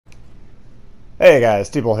Hey guys,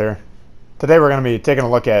 Steeple here. Today we're going to be taking a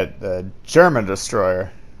look at the German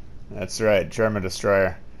destroyer. That's right, German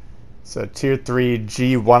destroyer. It's a Tier 3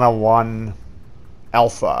 G-101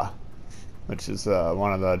 Alpha, which is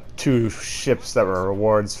one of the two ships that were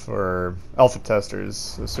rewards for alpha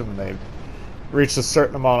testers, assuming they reached a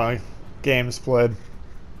certain amount of games played.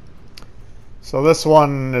 So this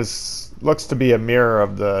one looks to be a mirror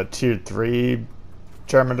of the Tier 3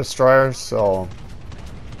 German destroyer, so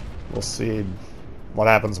we'll see what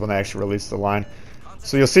happens when they actually release the line.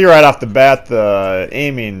 So you'll see right off the bat the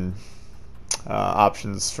aiming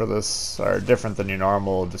options for this are different than your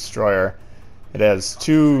normal destroyer. It has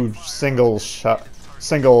two single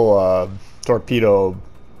torpedo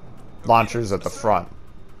launchers at the front,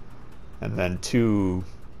 and then two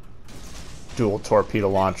dual torpedo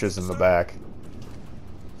launchers in the back.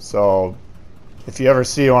 So if you ever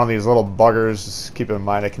see one of these little buggers, just keep in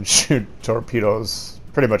mind it can shoot torpedoes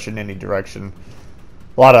pretty much in any direction.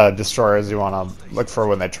 A lot of destroyers you want to look for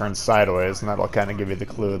when they turn sideways, and that'll kind of give you the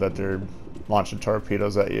clue that they're launching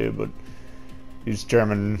torpedoes at you. But these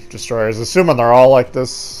German destroyers, assuming they're all like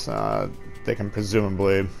this, they can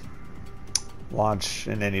presumably launch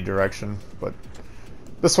in any direction. But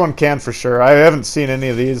this one can for sure. I haven't seen any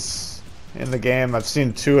of these in the game. I've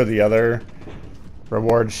seen two of the other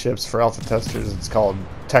reward ships for alpha testers. It's called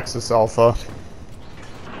Texas Alpha.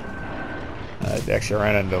 I actually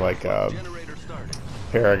ran into like a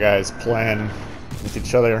pair of guys playing with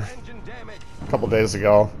each other a couple days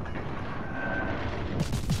ago,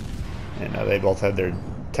 and they both had their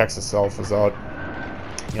Texas Alphas out.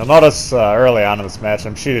 You'll notice early on in this match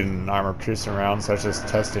I'm shooting armor-piercing rounds, so I was just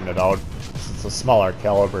testing it out. It's a smaller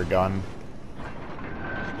caliber gun,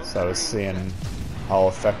 so I was seeing how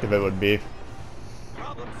effective it would be.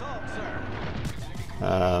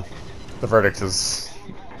 The verdict is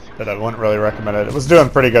that I wouldn't really recommend it. It was doing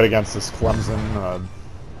pretty good against this Clemson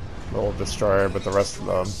little destroyer, but the rest of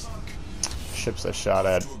the ships I shot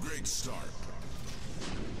at,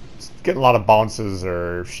 getting a lot of bounces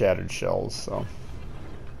or shattered shells, so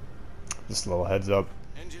just a little heads up.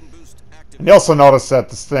 And you also notice that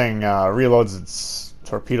this thing reloads its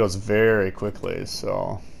torpedoes very quickly,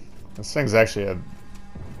 so this thing's actually an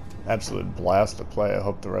absolute blast to play. I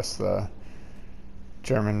hope the rest of the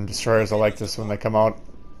German destroyers will like this when they come out.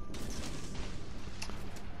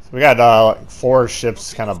 We got like 4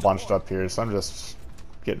 ships kind of bunched up here, so I'm just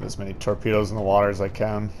getting as many torpedoes in the water as I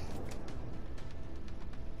can.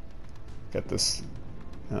 Got this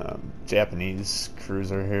Japanese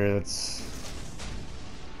cruiser here that's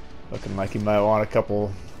looking like he might want a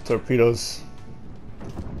couple torpedoes.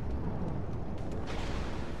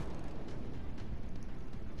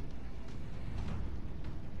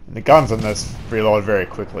 And the guns on this reload very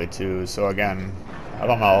quickly too, so again, I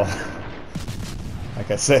don't know. Like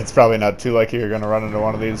I said, it's probably not too likely you're going to run into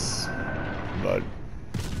one of these, but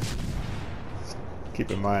keep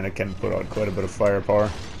in mind it can put out quite a bit of firepower.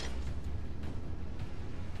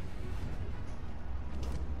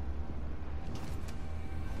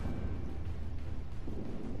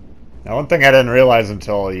 Now, one thing I didn't realize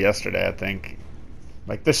until yesterday, I think,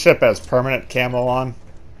 like this ship has permanent camo on.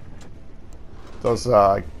 Those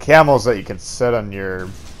camos that you can set on your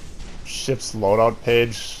ship's loadout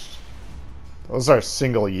page, those are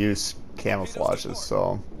single-use camouflages,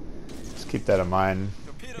 so just keep that in mind.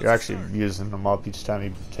 You're actually using them up each time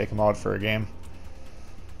you take them out for a game.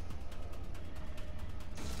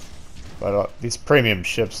 But these premium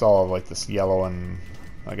ships all have like this yellow and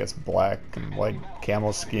I guess black and white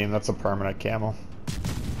camo scheme. That's a permanent camo.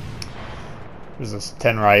 There's this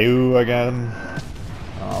Tenryu again.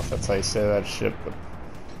 I don't know if that's how you say that ship, but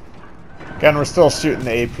again, we're still shooting the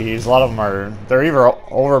APs. A lot of them they're either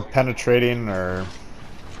over-penetrating or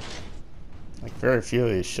like very few of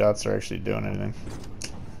these shots are actually doing anything.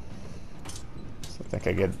 So I think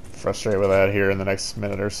I get frustrated with that here in the next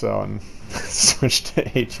minute or so and switch to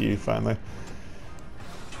HE finally.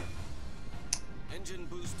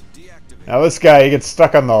 Now this guy, he gets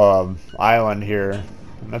stuck on the island here.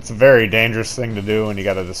 And that's a very dangerous thing to do when you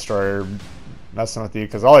got a destroyer messing with you,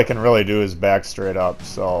 because all he can really do is back straight up,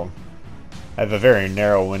 so I have a very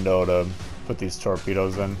narrow window to put these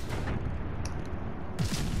torpedoes in.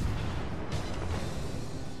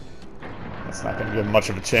 That's not going to give much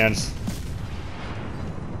of a chance.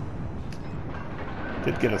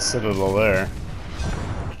 Did get a citadel there.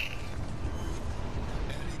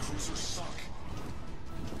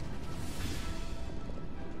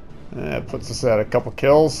 That puts us at a couple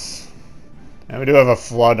kills. And we do have a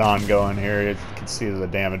flood ongoing here. You can see the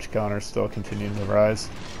damage counter still continuing to rise.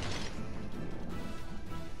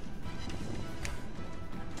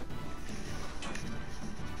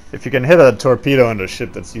 If you can hit a torpedo into a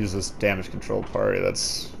ship that's used this damage control party,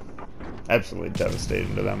 that's absolutely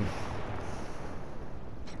devastating to them.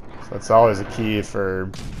 So that's always a key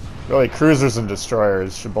for really cruisers and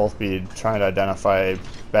destroyers should both be trying to identify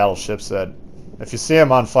battleships that if you see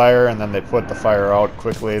them on fire and then they put the fire out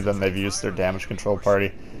quickly, then they've used their damage control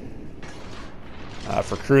party.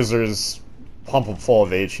 For cruisers, pump them full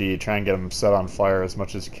of HE, try and get them set on fire as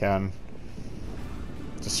much as you can.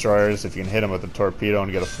 Destroyers, if you can hit them with a torpedo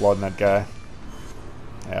and get a flood in that guy.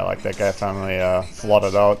 Yeah, like that guy finally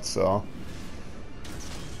flooded out, so.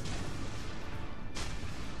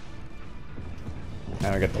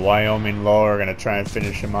 Now we got the Wyoming low, we're gonna try and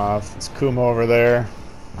finish him off. It's Kuma over there.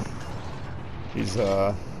 He's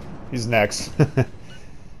next. In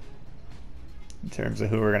terms of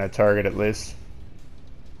who we're gonna target at least.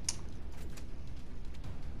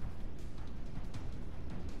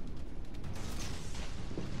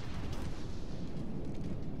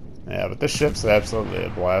 Yeah, but this ship's absolutely a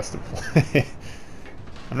blast to play.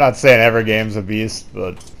 I'm not saying every game's a beast,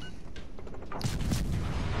 but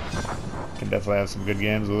can definitely have some good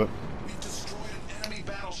games with it.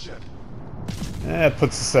 Yeah, it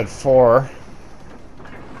puts us at 4.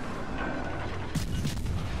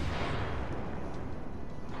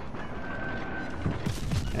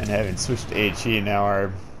 And having switched to HE, now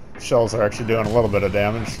our shells are actually doing a little bit of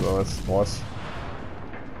damage, so that's a plus.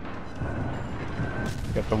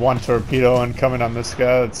 Got the one torpedo incoming on this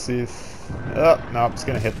guy. Let's see if... Oh, no, it's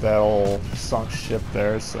going to hit that old sunk ship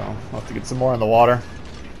there, so we'll have to get some more in the water.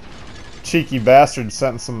 Cheeky bastard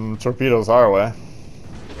sent some torpedoes our way.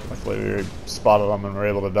 Luckily we spotted them and were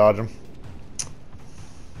able to dodge them.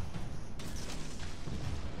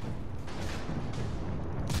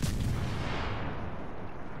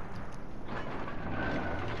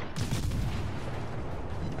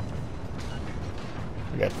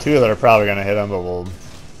 We got 2 that are probably going to hit them, but we'll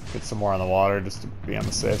get some more on the water just to be on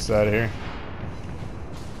the safe side here.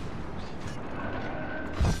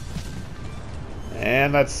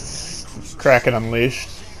 And that's Kraken Unleashed.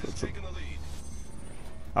 It's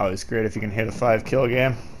always great if you can hit a 5-kill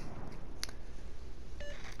game.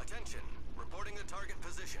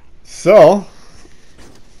 So,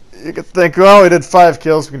 you could think, well, we did 5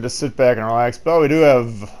 kills, we can just sit back and relax. But we do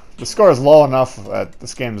have, the score is low enough that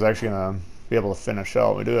this game is actually going to be able to finish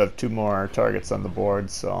out. We do have 2 more targets on the board,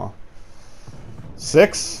 so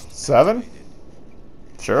 6, 7,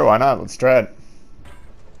 sure, why not? Let's try it.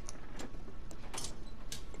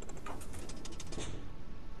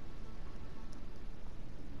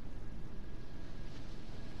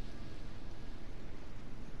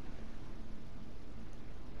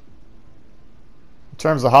 In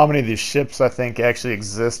terms of how many of these ships I think actually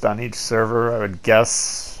exist on each server, I would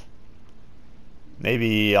guess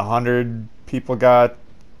maybe 100 people got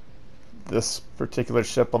this particular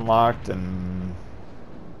ship unlocked, and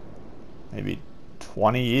maybe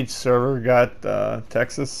 20 each server got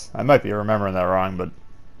Texas. I might be remembering that wrong, but it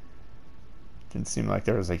didn't seem like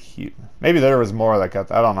there was a huge... Maybe there was more that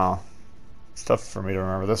got... I don't know. It's tough for me to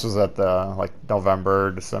remember. This was at like November,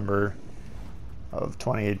 December of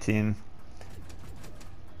 2018.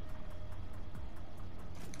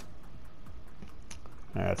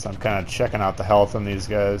 Alright, so I'm kind of checking out the health on these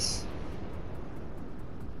guys.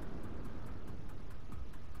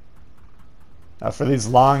 Now for these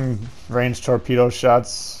long-range torpedo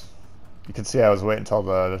shots, you can see I was waiting until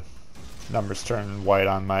the numbers turn white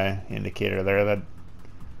on my indicator there. That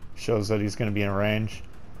shows that he's going to be in range.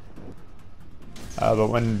 But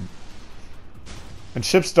when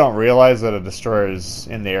ships don't realize that a destroyer is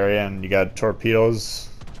in the area and you got torpedoes,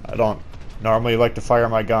 I don't normally like to fire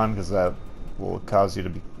my gun because that will cause you to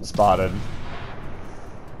be spotted.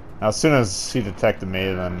 Now as soon as he detected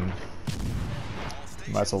me, then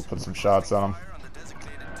might as well put some shots on him.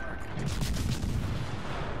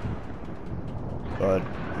 But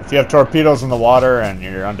if you have torpedoes in the water and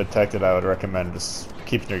you're undetected, I would recommend just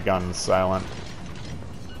keeping your gun silent.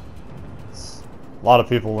 A lot of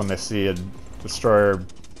people, when they see a destroyer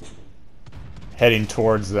heading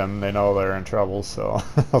towards them, they know they're in trouble, so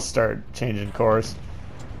they'll start changing course.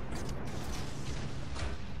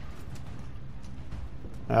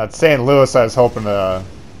 At St. Louis, I was hoping to...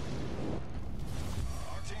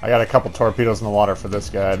 I got a couple torpedoes in the water for this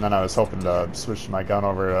guy, and then I was hoping to switch my gun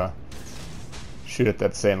over to shoot at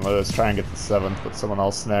that St. Louis, try and get the 7th, but someone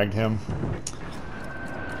else snagged him.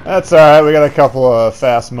 That's alright, we got a couple of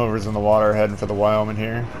fast movers in the water heading for the Wyoming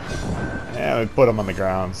here. And we put them on the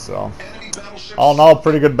ground, so... all in all,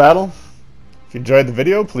 pretty good battle. If you enjoyed the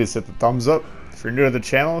video, please hit the thumbs up. If you're new to the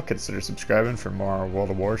channel, consider subscribing for more World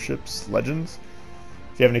of Warships Legends.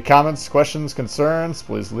 If you have any comments, questions, concerns,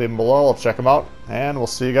 please leave them below. I'll check them out, and we'll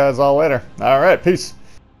see you guys all later. All right, peace.